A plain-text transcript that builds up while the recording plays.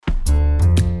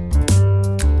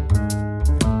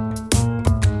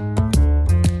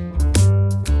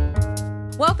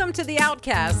Welcome to the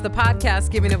Outcast, the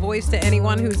podcast giving a voice to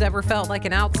anyone who's ever felt like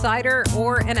an outsider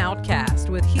or an outcast,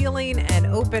 with healing and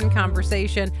open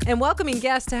conversation and welcoming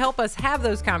guests to help us have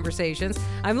those conversations.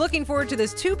 I'm looking forward to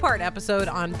this two-part episode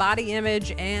on body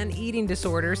image and eating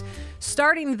disorders,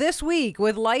 starting this week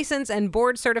with licensed and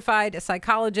board-certified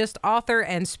psychologist, author,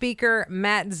 and speaker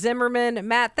Matt Zimmerman.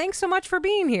 Matt, thanks so much for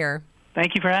being here.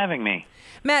 Thank you for having me.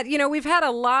 Matt, we've had a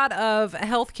lot of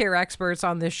healthcare experts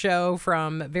on this show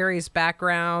from various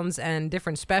backgrounds and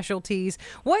different specialties.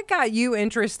 What got you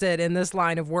interested in this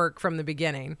line of work from the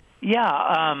beginning?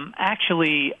 Yeah,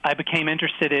 actually, I became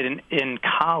interested in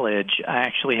college. I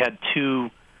actually had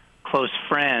two close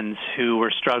friends who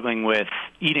were struggling with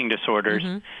eating disorders.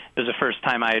 Mm-hmm. It was the first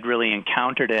time I had really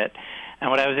encountered it. And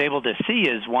what I was able to see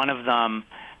is one of them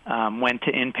went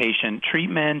to inpatient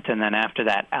treatment and then after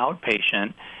that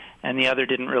outpatient, and the other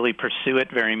didn't really pursue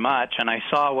it very much. And I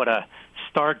saw what a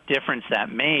stark difference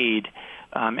that made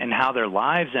in how their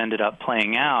lives ended up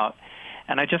playing out.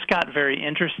 And I just got very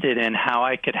interested in how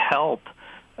I could help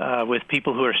with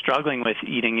people who are struggling with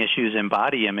eating issues and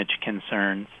body image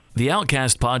concerns. The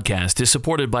Outcast podcast is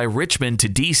supported by Richmond to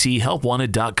DC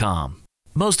HelpWanted.com.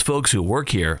 Most folks who work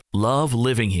here love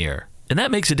living here, and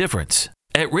that makes a difference.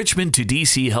 At Richmond to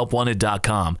DC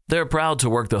HelpWanted.com, they're proud to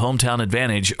work the hometown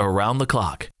advantage around the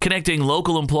clock, connecting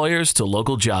local employers to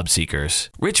local job seekers.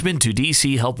 Richmond to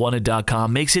DC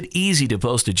HelpWanted.com makes it easy to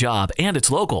post a job, and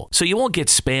it's local, so you won't get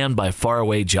spammed by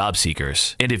faraway job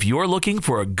seekers. And if you're looking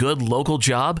for a good local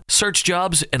job, search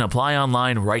jobs and apply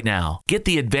online right now. Get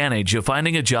the advantage of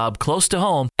finding a job close to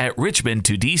home at Richmond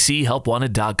to DC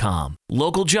HelpWanted.com.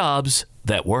 Local jobs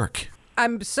that work.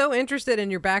 I'm so interested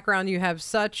in your background. You have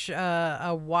such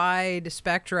a wide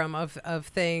spectrum of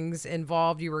things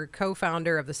involved. You were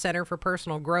co-founder of the Center for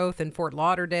Personal Growth in Fort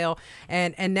Lauderdale,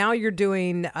 and now you're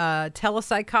doing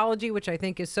telepsychology, which I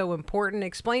think is so important.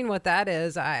 Explain what that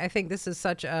is. I think this is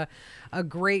such a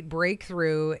great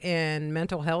breakthrough in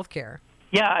mental health care.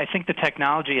 Yeah, I think the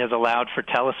technology has allowed for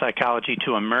telepsychology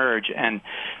to emerge, and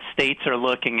states are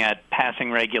looking at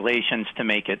passing regulations to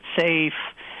make it safe,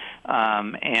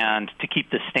 and to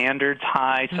keep the standards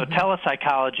high. So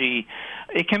telepsychology,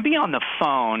 it can be on the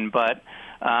phone, but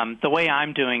the way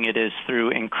I'm doing it is through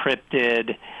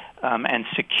encrypted and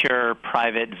secure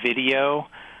private video.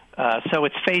 So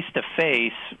it's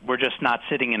face-to-face. We're just not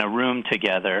sitting in a room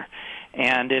together.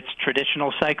 And it's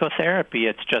traditional psychotherapy.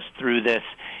 It's just through this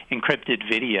encrypted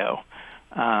video.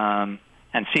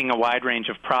 And seeing a wide range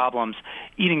of problems.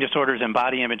 Eating disorders and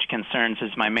body image concerns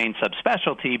is my main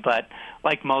subspecialty, but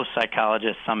like most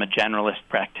psychologists, I'm a generalist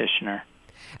practitioner.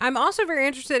 I'm also very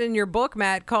interested in your book,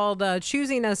 Matt, called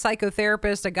Choosing a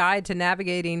Psychotherapist, A Guide to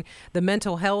Navigating the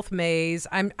Mental Health Maze.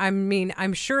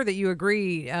 I'm sure that you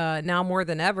agree now more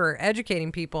than ever,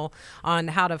 educating people on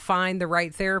how to find the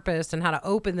right therapist and how to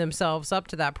open themselves up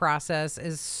to that process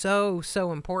is so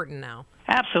important now.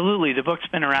 Absolutely. The book's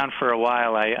been around for a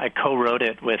while. I co-wrote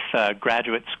it with a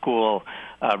graduate school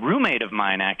roommate of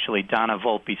mine, actually, Donna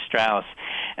Volpe-Strauss.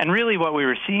 And really what we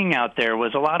were seeing out there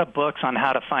was a lot of books on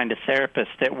how to find a therapist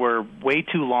that were way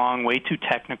too long, way too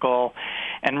technical.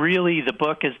 And really the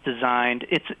book is designed,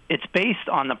 it's based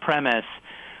on the premise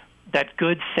that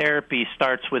good therapy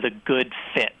starts with a good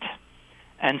fit.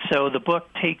 And so the book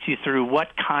takes you through what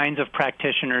kinds of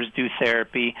practitioners do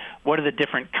therapy, what are the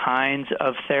different kinds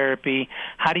of therapy,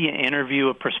 how do you interview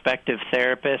a prospective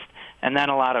therapist, and then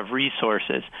a lot of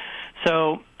resources.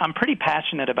 So I'm pretty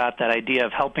passionate about that idea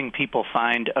of helping people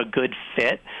find a good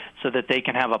fit so that they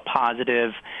can have a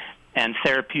positive and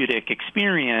therapeutic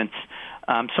experience.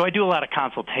 So I do a lot of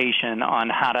consultation on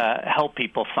how to help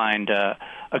people find a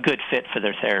good fit for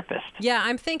their therapist. Yeah,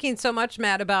 I'm thinking so much,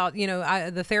 Matt, about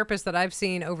the therapists that I've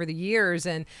seen over the years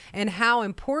and how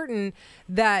important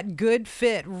that good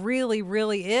fit really,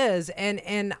 really is. And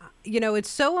it's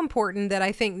so important that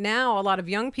I think now a lot of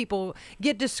young people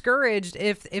get discouraged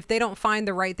if they don't find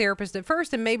the right therapist at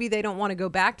first, and maybe they don't want to go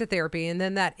back to therapy, and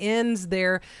then that ends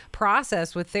their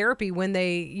process with therapy when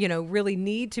they really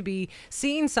need to be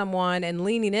seeing someone and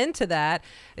leaning into that.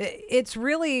 It's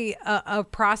really a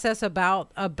process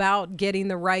about getting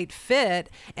the right fit,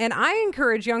 and I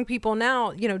encourage young people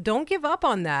now, don't give up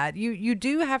on that. You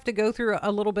do have to go through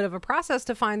a little bit of a process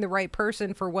to find the right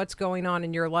person for what's going on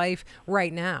in your life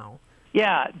right now.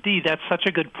 Yeah, Dee, that's such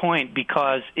a good point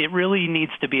because it really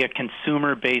needs to be a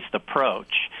consumer-based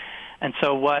approach. And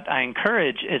so what I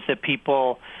encourage is that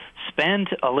people spend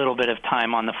a little bit of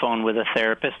time on the phone with a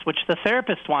therapist, which the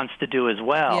therapist wants to do as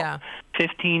well. Yeah.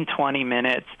 15, 20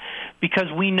 minutes,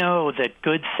 because we know that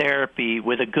good therapy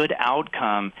with a good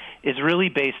outcome is really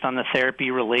based on the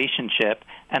therapy relationship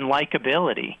and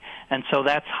likability. And so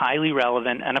that's highly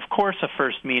relevant. And of course, a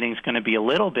first meeting is going to be a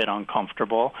little bit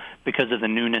uncomfortable because of the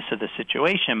newness of the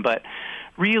situation. But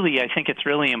really, I think it's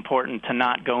really important to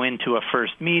not go into a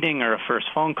first meeting or a first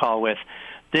phone call with,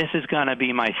 this is going to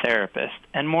be my therapist,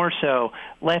 and more so,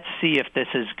 let's see if this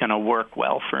is going to work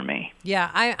well for me. Yeah,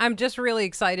 I'm just really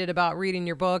excited about reading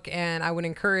your book, and I would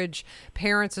encourage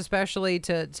parents especially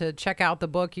to check out the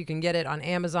book. You can get it on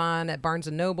Amazon, at Barnes &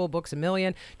 Noble, Books A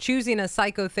Million. Choosing a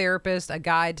Psychotherapist, a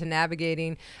guide to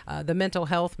navigating the mental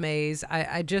health maze.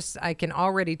 I can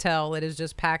already tell it is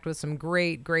just packed with some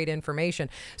great information.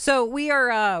 So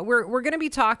we're going to be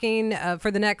talking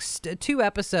for the next 2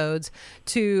 episodes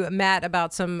to Matt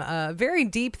about some very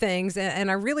deep things,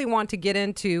 and I really want to get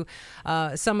into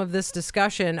some of this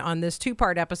discussion on this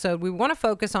 2-part episode. We want to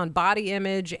focus on body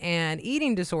image and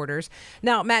eating disorders.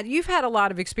 Now, Matt, you've had a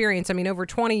lot of experience. I mean, over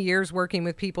 20 years working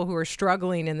with people who are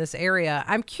struggling in this area.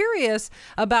 I'm curious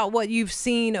about what you've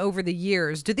seen over the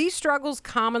years. Do these struggles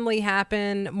commonly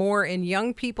happen more in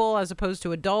young people as opposed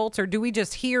to adults, or do we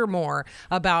just hear more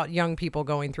about young people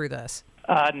going through this?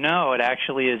 No, it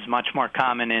actually is much more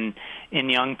common in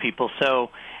young people. So,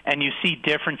 and you see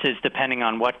differences depending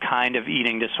on what kind of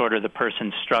eating disorder the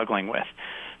person's struggling with.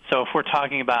 So if we're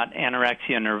talking about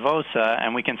anorexia nervosa,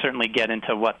 and we can certainly get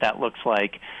into what that looks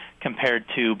like compared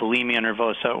to bulimia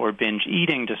nervosa or binge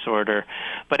eating disorder,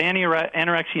 but anorexia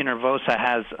nervosa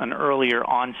has an earlier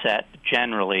onset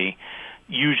generally,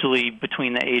 usually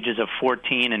between the ages of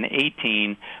 14 and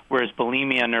 18, whereas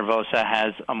bulimia nervosa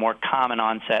has a more common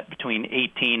onset between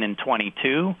 18 and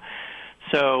 22.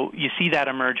 So you see that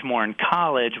emerge more in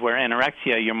college, where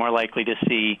anorexia you're more likely to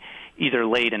see either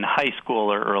late in high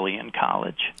school or early in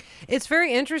college. It's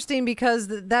very interesting because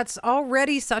that's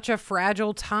already such a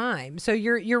fragile time. So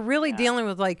you're really dealing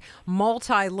with like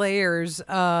multi-layers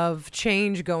of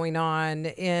change going on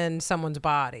in someone's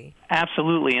body.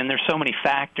 Absolutely, and there's so many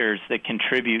factors that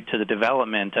contribute to the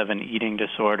development of an eating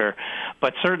disorder,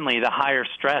 but certainly the higher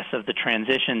stress of the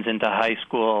transitions into high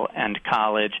school and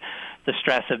college, the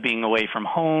stress of being away from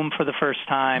home for the first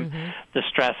time, the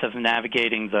stress of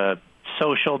navigating the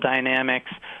social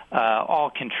dynamics, all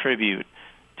contribute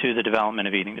to the development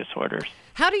of eating disorders.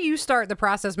 How do you start the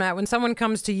process, Matt, when someone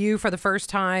comes to you for the first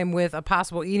time with a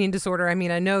possible eating disorder? I mean,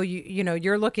 I know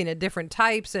you're looking at different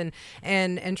types and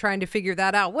trying to figure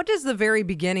that out. What does the very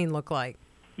beginning look like?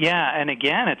 Yeah, and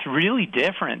again, it's really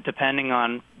different depending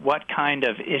on what kind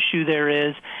of issue there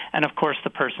is, and of course the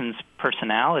person's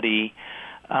personality.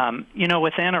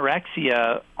 With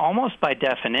anorexia, almost by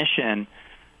definition,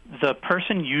 the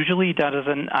person usually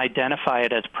doesn't identify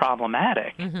it as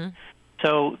problematic.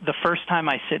 So the first time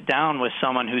I sit down with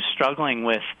someone who's struggling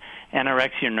with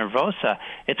anorexia nervosa,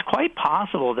 it's quite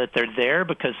possible that they're there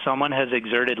because someone has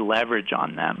exerted leverage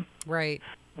on them. Right.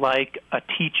 Like a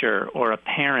teacher or a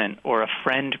parent or a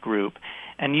friend group.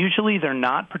 And usually they're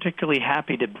not particularly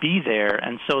happy to be there.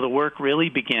 And so the work really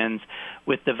begins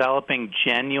with developing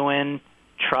genuine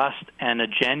trust and a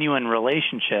genuine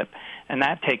relationship, and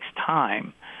that takes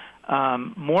time.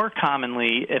 More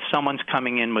commonly, if someone's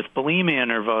coming in with bulimia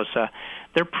nervosa,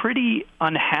 they're pretty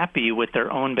unhappy with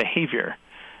their own behavior.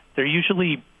 They're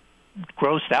usually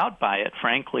grossed out by it,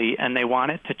 frankly, and they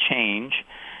want it to change.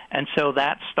 And so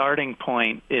that starting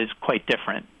point is quite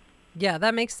different. Yeah,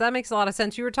 that makes a lot of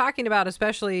sense. You were talking about,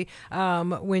 especially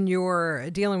when you're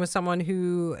dealing with someone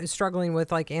who is struggling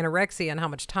with like anorexia and how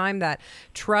much time that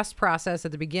trust process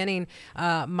at the beginning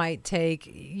might take.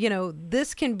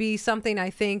 This can be something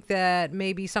I think that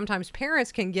maybe sometimes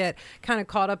parents can get kind of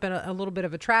caught up in a little bit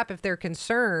of a trap if they're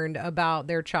concerned about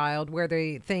their child, where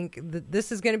they think that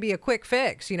this is going to be a quick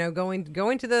fix.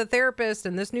 Going to the therapist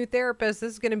and this new therapist,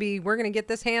 we're going to get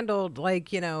this handled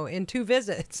in 2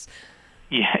 visits.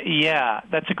 Yeah,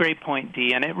 that's a great point,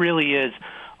 Dee, and it really is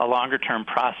a longer-term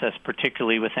process,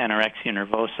 particularly with anorexia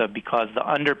nervosa, because the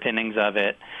underpinnings of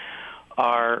it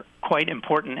are quite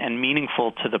important and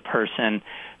meaningful to the person.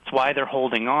 It's why they're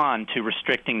holding on to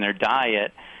restricting their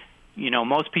diet.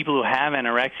 Most people who have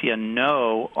anorexia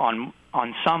know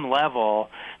on some level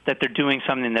that they're doing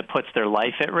something that puts their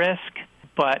life at risk,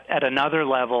 but at another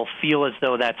level feel as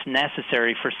though that's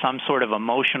necessary for some sort of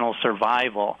emotional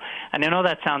survival. And I know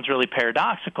that sounds really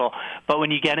paradoxical, but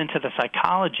when you get into the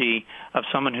psychology of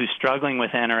someone who's struggling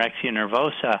with anorexia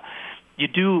nervosa, you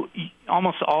do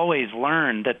almost always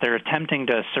learn that they're attempting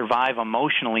to survive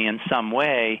emotionally in some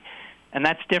way, and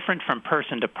that's different from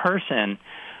person to person,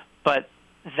 but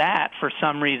that, for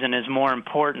some reason, is more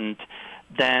important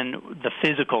than the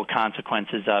physical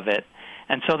consequences of it.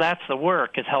 And so that's the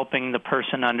work, is helping the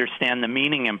person understand the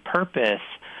meaning and purpose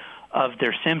of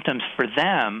their symptoms for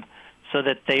them, so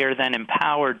that they are then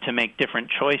empowered to make different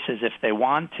choices if they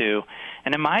want to.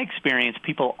 And in my experience,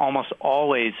 people almost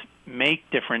always make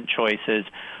different choices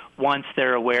once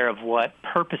they're aware of what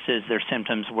purposes their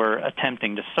symptoms were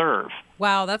attempting to serve.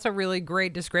 Wow, that's a really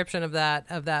great description of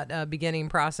that beginning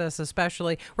process,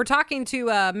 especially. We're talking to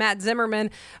Matt Zimmerman,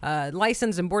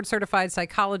 licensed and board-certified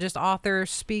psychologist, author,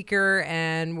 speaker,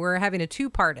 and we're having a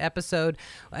two-part episode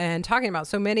and talking about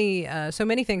so many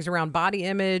things around body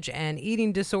image and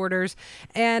eating disorders.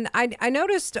 And I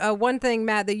noticed one thing,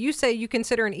 Matt, that you say you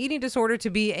consider an eating disorder to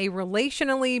be a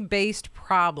relationally based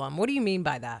problem. What do you mean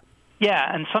by that?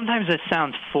 Yeah, and sometimes this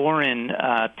sounds foreign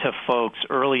to folks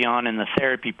early on in the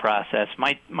therapy process.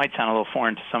 Might sound a little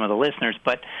foreign to some of the listeners,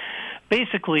 but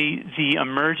basically the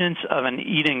emergence of an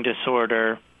eating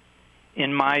disorder,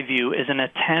 in my view, is an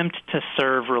attempt to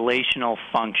serve relational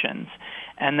functions.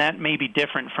 And that may be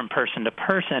different from person to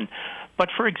person. But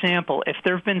for example, if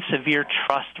there have been severe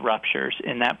trust ruptures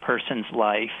in that person's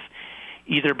life,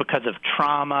 either because of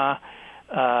trauma,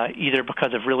 either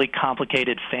because of really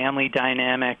complicated family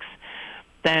dynamics,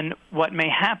 then what may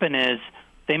happen is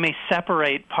they may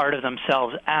separate part of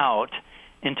themselves out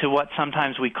into what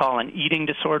sometimes we call an eating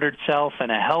disordered self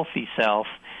and a healthy self.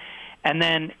 And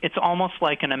then it's almost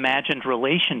like an imagined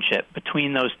relationship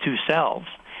between those two selves.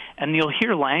 And you'll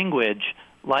hear language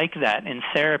like that in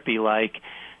therapy, like,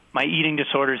 my eating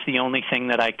disorder is the only thing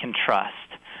that I can trust.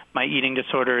 My eating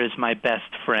disorder is my best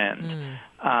friend.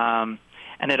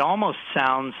 And it almost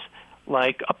sounds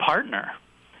like a partner.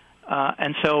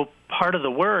 And so part of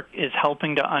the work is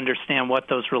helping to understand what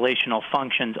those relational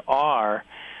functions are,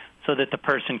 so that the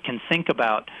person can think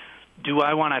about, do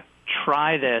I want to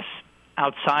try this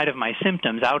outside of my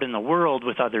symptoms, out in the world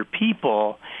with other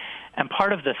people? And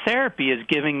part of the therapy is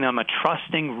giving them a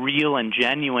trusting, real, and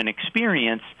genuine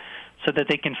experience so that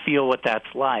they can feel what that's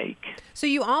like. So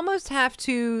you almost have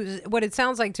to, what it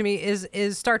sounds like to me is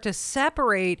start to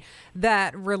separate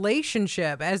that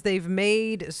relationship, as they've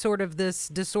made sort of this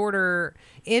disorder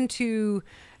into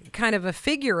kind of a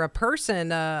figure, a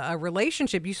person, a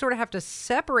relationship. You sort of have to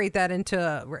separate that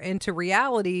into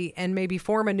reality and maybe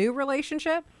form a new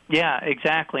relationship? Yeah,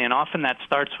 exactly. And often that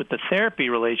starts with the therapy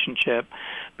relationship,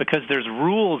 because there's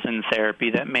rules in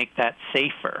therapy that make that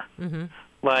safer. Mm-hmm.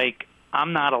 Like,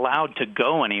 I'm not allowed to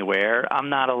go anywhere. I'm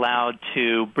not allowed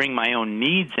to bring my own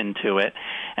needs into it.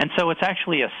 And so it's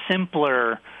actually a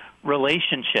simpler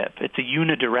relationship. It's a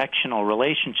unidirectional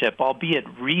relationship, albeit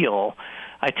real.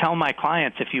 I tell my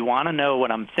clients, if you want to know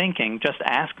what I'm thinking, just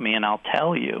ask me and I'll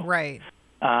tell you. Right.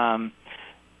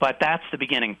 But that's the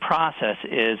beginning process,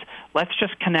 is let's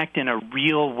just connect in a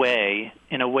real way,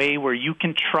 in a way where you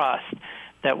can trust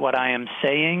that what I am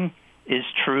saying is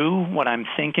true, what I'm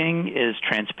thinking is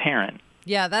transparent.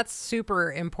 Yeah, that's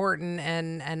super important,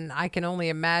 and I can only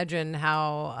imagine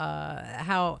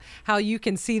how you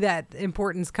can see that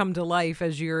importance come to life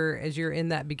as you're in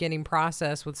that beginning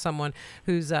process with someone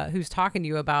who's talking to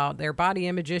you about their body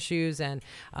image issues and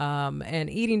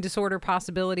eating disorder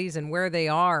possibilities and where they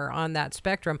are on that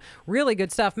spectrum. Really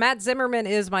good stuff. Matt Zimmerman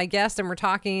is my guest, and we're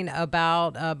talking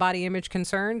about body image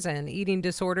concerns and eating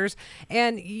disorders.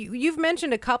 And you've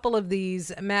mentioned a couple of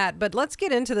these, Matt, but let's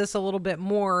get into this a little bit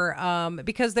more.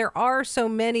 Because there are so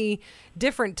many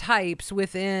different types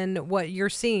within what you're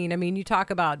seeing. I mean, you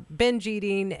talk about binge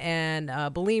eating and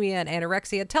bulimia and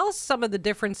anorexia. Tell us some of the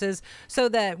differences so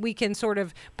that we can sort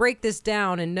of break this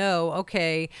down and know,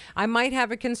 okay, I might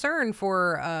have a concern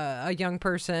for a young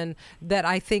person that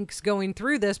I think's going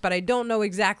through this, but I don't know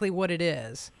exactly what it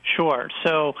is. Sure.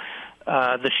 So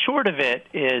the short of it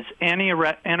is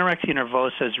anorexia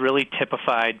nervosa is really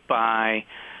typified by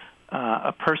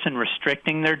a person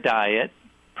restricting their diet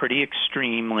pretty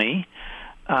extremely,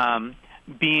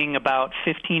 being about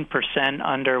 15%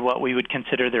 under what we would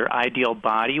consider their ideal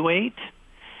body weight,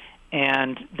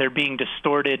 and they're being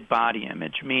distorted body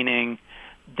image, meaning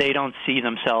they don't see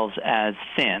themselves as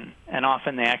thin, and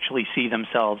often they actually see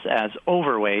themselves as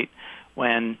overweight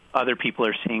when other people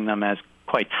are seeing them as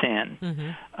quite thin.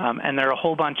 Mm-hmm. And there are a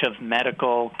whole bunch of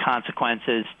medical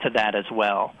consequences to that as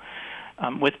well.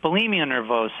 With bulimia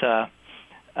nervosa,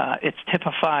 it's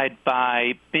typified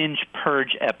by binge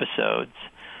purge episodes,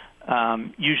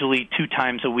 usually 2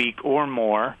 times a week or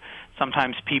more.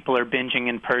 Sometimes people are binging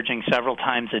and purging several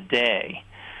times a day.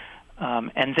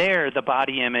 And there, the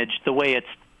body image, the way it's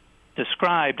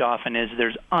described often is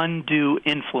there's undue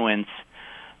influence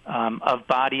of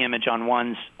body image on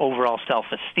one's overall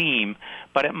self-esteem,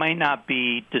 but it might not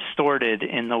be distorted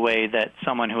in the way that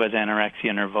someone who has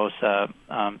anorexia nervosa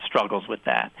struggles with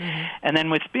that. Mm-hmm. And then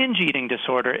with binge eating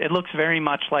disorder, it looks very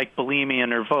much like bulimia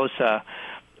nervosa,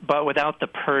 but without the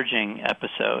purging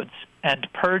episodes. And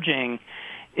purging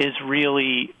is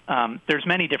really, there's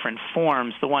many different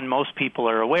forms. The one most people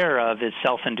are aware of is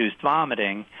self-induced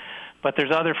vomiting, but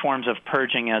there's other forms of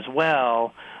purging as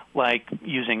well, like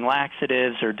using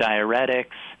laxatives or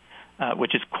diuretics,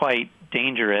 which is quite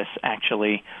dangerous,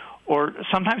 actually. Or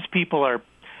sometimes people are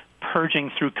purging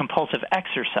through compulsive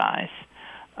exercise.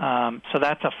 So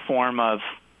that's a form of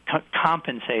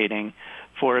compensating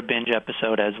for a binge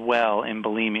episode as well in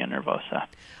bulimia nervosa.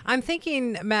 I'm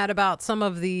thinking, Matt, about some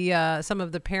of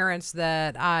the parents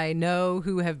that I know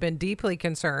who have been deeply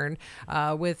concerned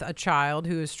with a child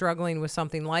who is struggling with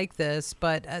something like this,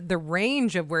 but the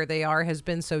range of where they are has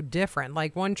been so different.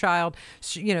 Like one child,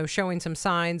 showing some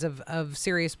signs of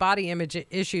serious body image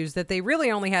issues that they really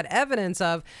only had evidence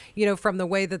of, from the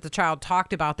way that the child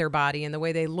talked about their body and the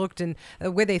way they looked and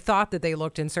the way they thought that they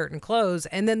looked in certain clothes.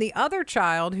 And then the other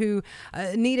child who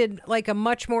needed like a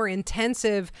much more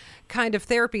intensive kind of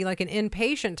therapy, like an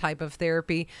inpatient type of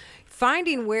therapy,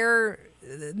 finding where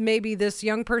maybe this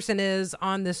young person is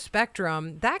on the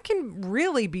spectrum, that can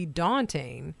really be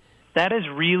daunting. That is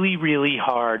really, really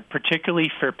hard, particularly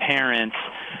for parents,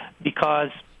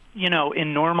 because,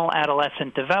 in normal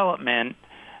adolescent development,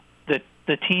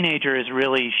 the teenager is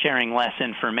really sharing less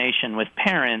information with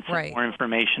parents and more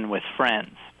information with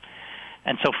friends.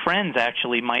 And so friends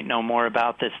actually might know more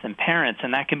about this than parents,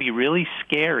 and that can be really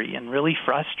scary and really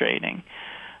frustrating.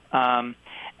 And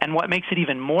what makes it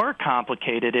even more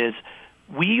complicated is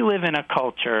we live in a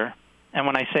culture, and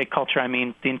when I say culture, I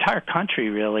mean the entire country,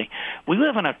 really. We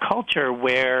live in a culture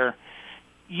where,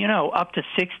 up to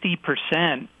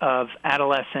 60% of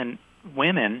adolescent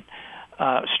women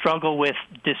struggle with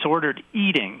disordered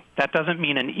eating. That doesn't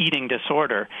mean an eating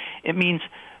disorder. It means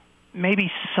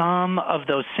maybe some of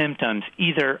those symptoms,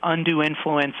 either undue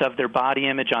influence of their body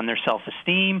image on their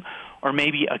self-esteem, or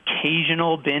maybe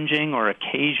occasional binging or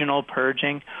occasional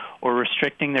purging, or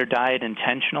restricting their diet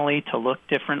intentionally to look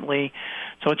differently.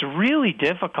 So it's really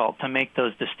difficult to make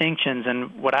those distinctions,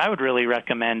 and what I would really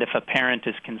recommend if a parent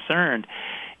is concerned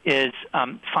is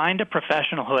find a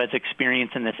professional who has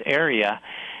experience in this area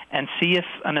and see if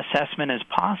an assessment is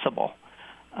possible.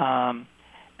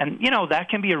 And, that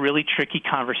can be a really tricky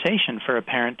conversation for a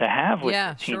parent to have with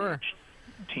a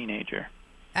teenager.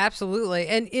 Absolutely.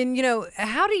 And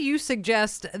how do you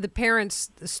suggest the parents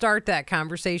start that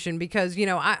conversation? Because,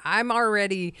 I'm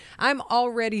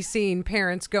already seeing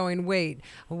parents going, wait,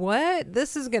 what?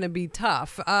 This is going to be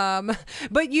tough.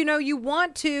 But, you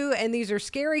want to, and these are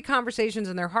scary conversations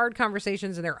and they're hard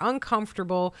conversations and they're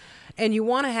uncomfortable, and you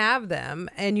want to have them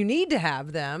and you need to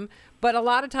have them. But a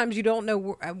lot of times you don't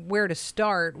know where to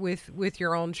start with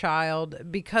your own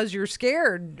child because you're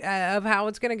scared of how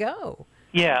it's going to go.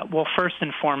 Yeah, well, first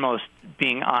and foremost,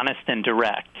 being honest and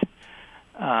direct,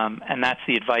 and that's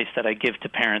the advice that I give to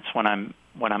parents when I'm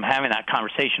having that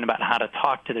conversation about how to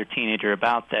talk to their teenager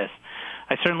about this.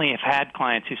 I certainly have had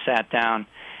clients who sat down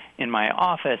in my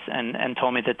office and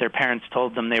told me that their parents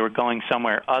told them they were going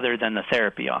somewhere other than the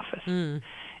therapy office. Mm.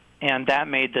 And that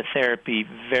made the therapy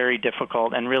very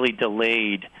difficult and really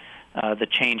delayed the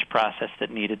change process that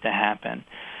needed to happen.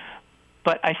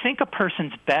 But I think a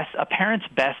parent's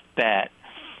best bet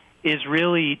is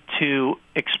really to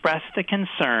express the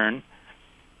concern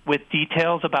with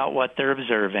details about what they're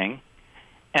observing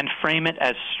and frame it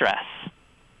as stress.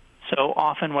 So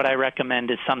often what I recommend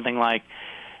is something like,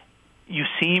 you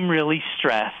seem really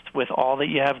stressed with all that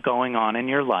you have going on in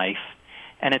your life,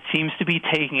 and it seems to be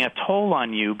taking a toll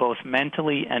on you both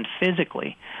mentally and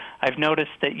physically. I've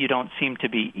noticed that you don't seem to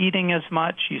be eating as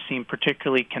much. You seem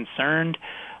particularly concerned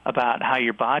about how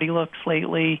your body looks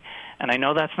lately, and I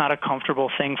know that's not a comfortable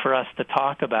thing for us to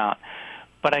talk about,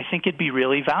 but I think it'd be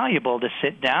really valuable to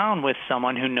sit down with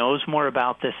someone who knows more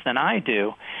about this than I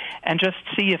do and just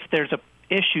see if there's an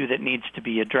issue that needs to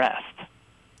be addressed.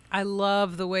 I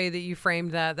love the way that you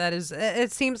framed that.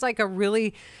 It seems like a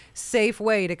really safe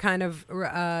way to kind of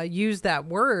use that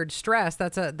word, stress.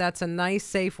 That's a nice,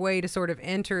 safe way to sort of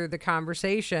enter the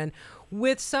conversation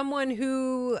with someone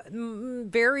who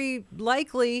very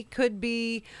likely could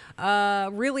be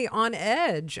really on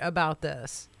edge about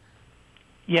this.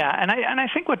 Yeah, and I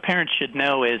think what parents should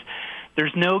know is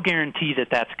there's no guarantee that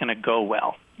that's going to go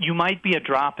well. You might be a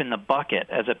drop in the bucket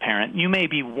as a parent. You may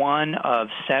be one of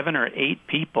 7 or 8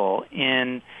 people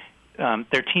in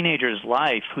their teenager's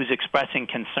life who's expressing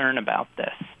concern about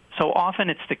this. so often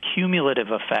it's the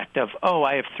cumulative effect of, oh,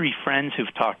 I have 3 friends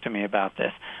who've talked to me about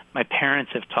this. My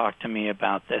parents have talked to me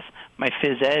about this. My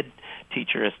phys ed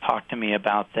teacher has talked to me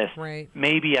about this. Right.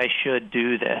 Maybe I should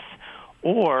do this.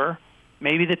 Or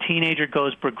maybe the teenager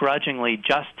goes begrudgingly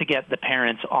just to get the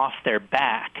parents off their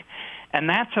back. And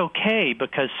that's okay,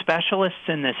 because specialists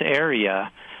in this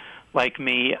area, like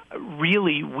me,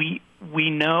 really, we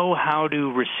know how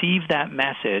to receive that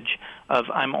message of,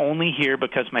 I'm only here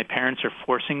because my parents are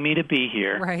forcing me to be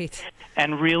here. Right.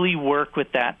 And really work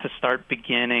with that to start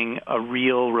beginning a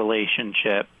real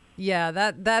relationship. Yeah,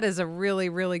 that is a really,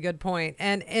 really good point.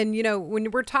 And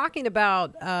when we're talking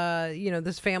about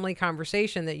this family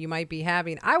conversation that you might be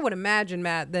having, I would imagine,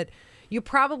 Matt, that you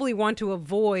probably want to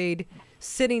avoid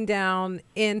sitting down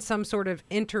in some sort of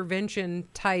intervention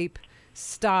type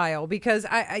style, because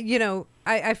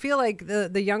I feel like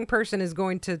the young person is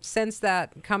going to sense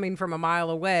that coming from a mile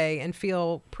away and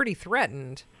feel pretty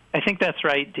threatened. I think that's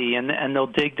right, Dee, and they'll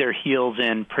dig their heels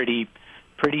in pretty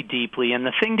deeply. And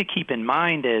the thing to keep in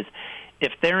mind is,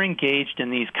 if they're engaged in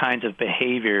these kinds of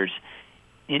behaviors,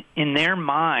 in their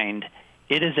mind,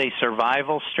 it is a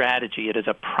survival strategy. It is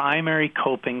a primary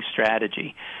coping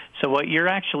strategy. So what you're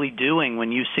actually doing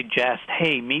when you suggest,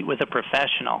 hey, meet with a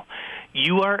professional,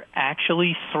 you are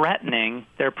actually threatening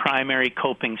their primary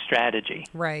coping strategy.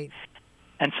 Right.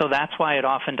 And so that's why it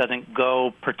often doesn't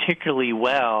go particularly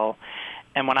well.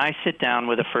 And when I sit down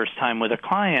with the first time with a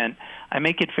client, I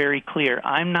make it very clear,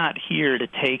 I'm not here to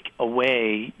take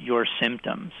away your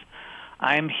symptoms.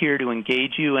 I am here to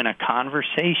engage you in a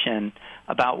conversation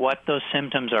about what those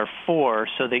symptoms are for,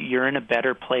 so that you're in a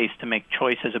better place to make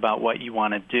choices about what you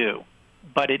want to do.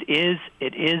 But it is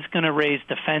going to raise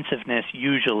defensiveness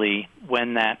usually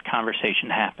when that conversation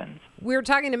happens. We're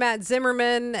talking to Matt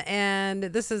Zimmerman, and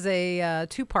this is a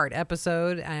 2-part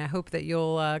episode. I hope that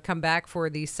you'll come back for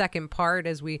the second part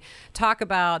as we talk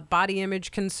about body image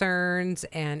concerns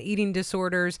and eating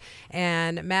disorders.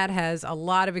 And Matt has a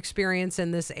lot of experience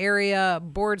in this area,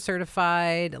 board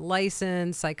certified,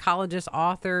 licensed, psychologist,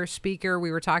 author, speaker. We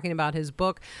were talking about his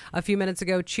book a few minutes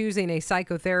ago, Choosing a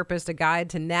Psychotherapist, A Guide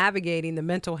to Navigating the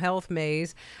Mental Health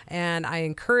Maze. And I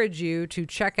encourage you to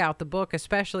check out the book,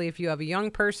 especially if you have a young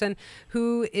person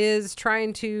who is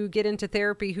trying to get into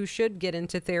therapy, who should get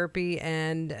into therapy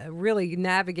and really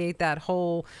navigate that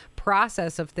whole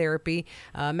process of therapy.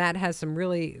 Matt has some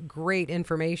really great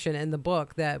information in the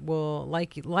book that will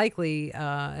likely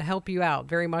help you out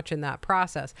very much in that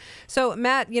process. So,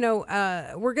 Matt,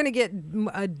 we're going to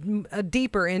get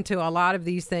deeper into a lot of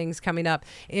these things coming up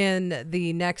in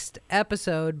the next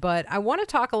episode, but I want to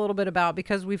talk a little bit about,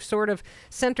 because we've sort of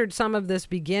centered some of this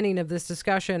beginning of this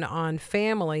discussion on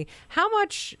family. How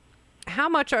much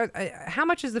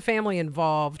is the family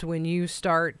involved when you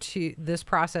start this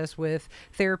process with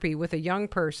therapy with a young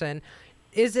person?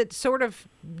 Is it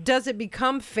does it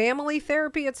become family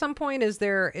therapy at some point? Is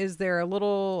there a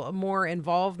little more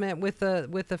involvement with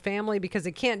the family? Because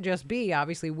it can't just be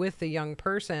obviously with the young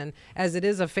person, as it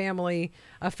is a family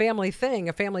thing,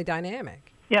 a family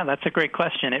dynamic. Yeah, that's a great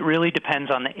question. It really depends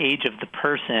on the age of the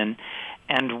person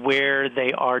and where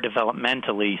they are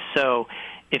developmentally. So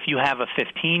if you have a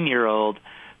 15-year-old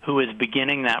who is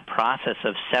beginning that process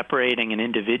of separating and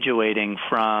individuating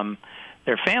from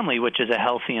their family, which is a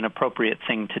healthy and appropriate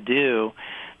thing to do,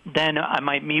 then I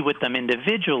might meet with them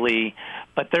individually,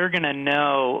 but they're going to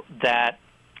know that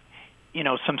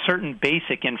some certain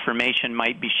basic information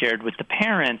might be shared with the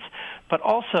parents, but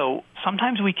also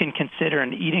sometimes we can consider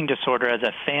an eating disorder as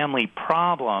a family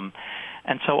problem.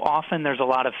 And so often there's a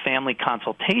lot of family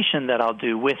consultation that I'll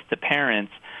do with the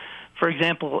parents. For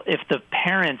example, if the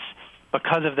parents,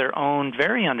 because of their own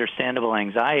very understandable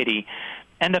anxiety,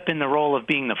 end up in the role of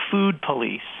being the food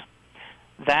police,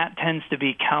 that tends to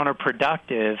be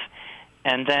counterproductive.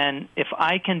 And then if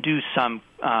I can do some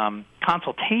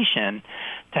consultation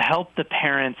to help the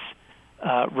parents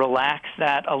relax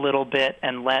that a little bit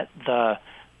and let the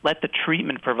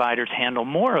treatment providers handle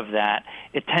more of that,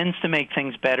 it tends to make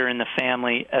things better in the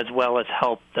family as well as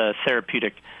help the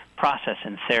therapeutic process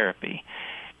in therapy.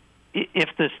 If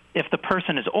the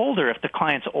person is older, if the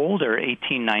client's older,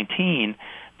 18, 19,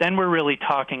 then we're really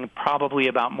talking probably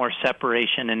about more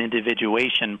separation and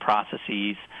individuation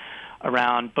processes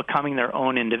around becoming their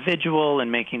own individual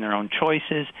and making their own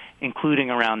choices, including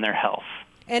around their health.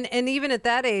 And even at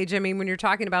that age, I mean, when you're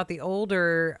talking about the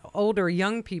older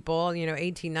young people,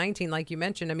 18, 19, like you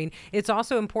mentioned, I mean, it's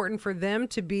also important for them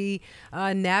to be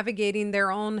navigating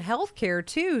their own health care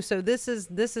too. So this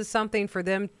is something for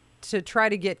them to try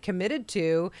to get committed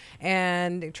to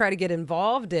and try to get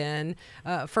involved in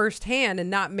firsthand, and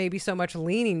not maybe so much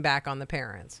leaning back on the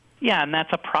parents. Yeah, and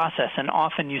that's a process. And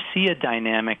often you see a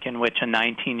dynamic in which a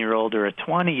 19-year-old or a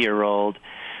 20-year-old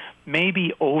may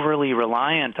be overly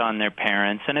reliant on their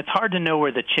parents. And it's hard to know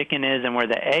where the chicken is and where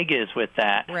the egg is with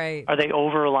that. Right. Are they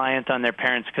over-reliant on their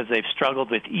parents because they've struggled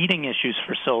with eating issues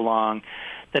for so long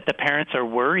that the parents are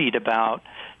worried about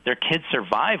their kid's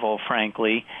survival,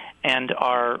 frankly, and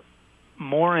are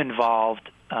more involved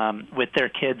with their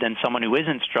kid than someone who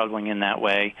isn't struggling in that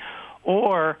way?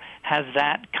 Or has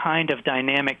that kind of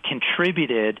dynamic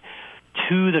contributed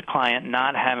to the client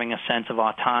not having a sense of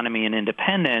autonomy and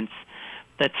independence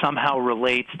that somehow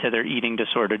relates to their eating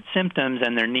disordered symptoms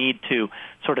and their need to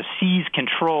sort of seize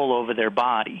control over their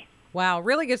body? Wow,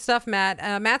 really good stuff, Matt.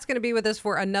 Matt's going to be with us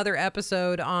for another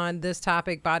episode on this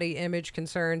topic, body image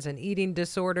concerns and eating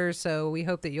disorders, so we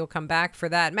hope that you'll come back for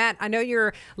that. Matt, I know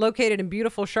you're located in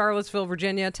beautiful Charlottesville,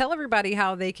 Virginia. Tell everybody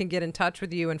how they can get in touch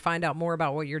with you and find out more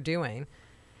about what you're doing.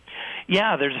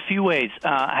 Yeah, there's a few ways.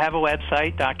 I have a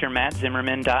website,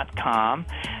 drmattzimmerman.com,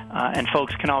 and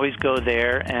folks can always go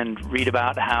there and read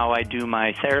about how I do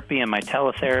my therapy and my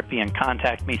teletherapy and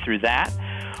contact me through that,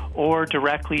 or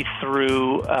directly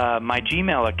through my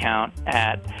Gmail account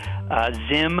at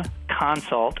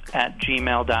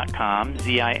zimconsult@gmail.com,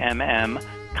 ZIMM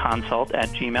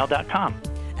consult@gmail.com.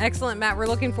 Excellent, Matt. We're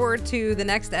looking forward to the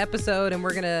next episode, and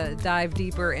we're going to dive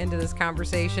deeper into this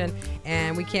conversation,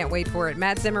 and we can't wait for it.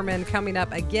 Matt Zimmerman coming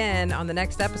up again on the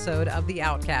next episode of The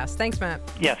Outcast. Thanks, Matt.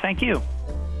 Yeah, thank you.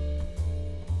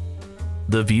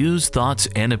 The views, thoughts,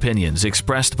 and opinions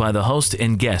expressed by the host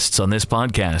and guests on this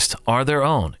podcast are their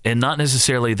own and not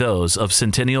necessarily those of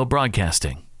Centennial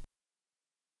Broadcasting.